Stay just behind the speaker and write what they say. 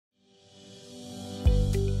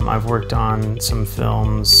I've worked on some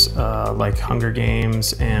films like Hunger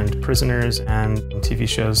Games and Prisoners, and TV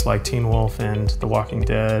shows like Teen Wolf and The Walking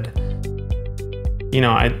Dead. You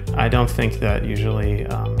know, I don't think that usually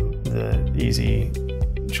the easy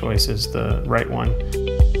choice is the right one.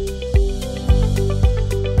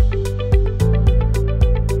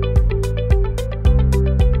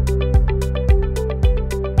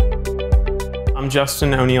 I'm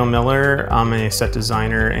Justin O'Neill Miller. I'm a set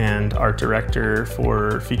designer and art director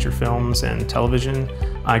for feature films and television.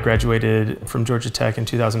 I graduated from Georgia Tech in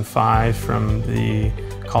 2005 from the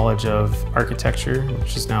College of Architecture,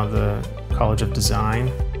 which is now the College of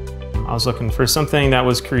Design. I was looking for something that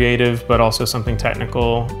was creative, but also something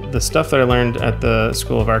technical. The stuff that I learned at the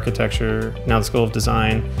School of Architecture, now the School of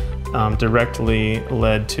Design, directly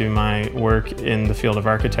led to my work in the field of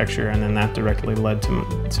architecture, and then that directly led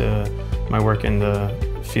to my work in the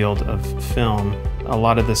field of film. A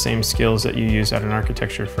lot of the same skills that you use at an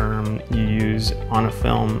architecture firm, you use on a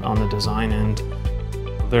film on the design end.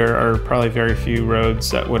 There are probably very few roads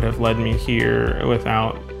that would have led me here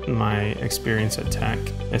without my experience at Tech.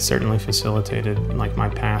 It certainly facilitated like my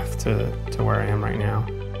path to where I am right now.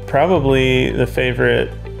 Probably the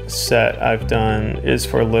favorite set I've done is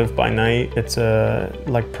for Live by Night. It's a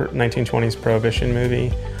 1920s Prohibition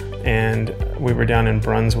movie, and we were down in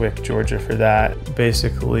Brunswick, Georgia for that.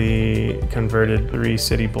 Basically converted 3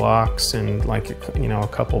 city blocks and a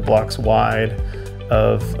couple blocks wide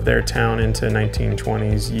of their town into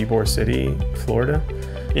 1920s Ybor City, Florida.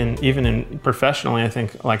 And even professionally, I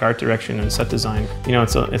think like art direction and set design, you know,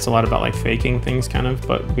 it's a lot about like faking things kind of,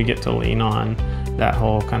 but we get to lean on that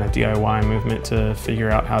whole kind of DIY movement to figure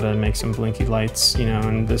out how to make some blinky lights, you know,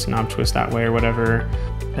 and this knob twist that way or whatever.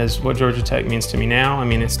 As what Georgia Tech means to me now, I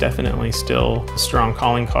mean, it's definitely still a strong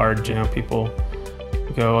calling card. You know, people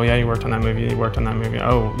go, oh yeah, you worked on that movie,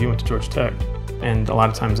 oh, you went to Georgia Tech. And a lot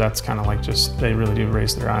of times that's kind of like just, they really do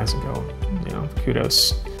raise their eyes and go, you know,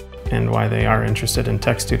 kudos. And why they are interested in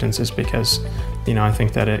tech students is because, you know, I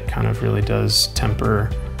think that it kind of really does temper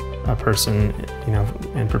a person, you know,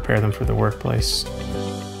 and prepare them for the workplace.